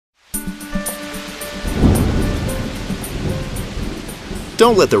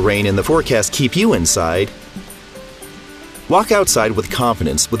Don't let the rain and the forecast keep you inside. Walk outside with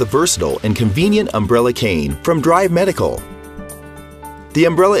confidence with a versatile and convenient umbrella cane from Drive Medical. The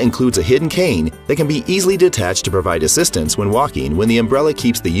umbrella includes a hidden cane that can be easily detached to provide assistance when walking when the umbrella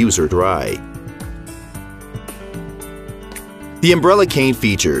keeps the user dry. The umbrella cane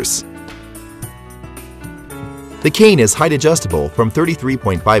features: the cane is height adjustable from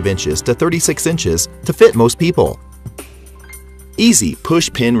 33.5 inches to 36 inches to fit most people. Easy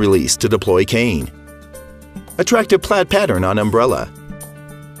push-pin release to deploy cane. Attractive plaid pattern on umbrella.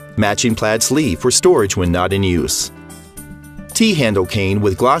 Matching plaid sleeve for storage when not in use. T-handle cane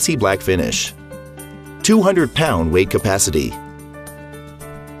with glossy black finish. 200-pound weight capacity.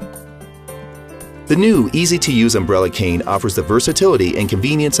 The new easy-to-use umbrella cane offers the versatility and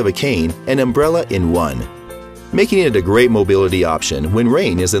convenience of a cane and umbrella in one, making it a great mobility option when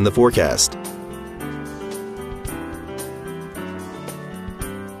rain is in the forecast.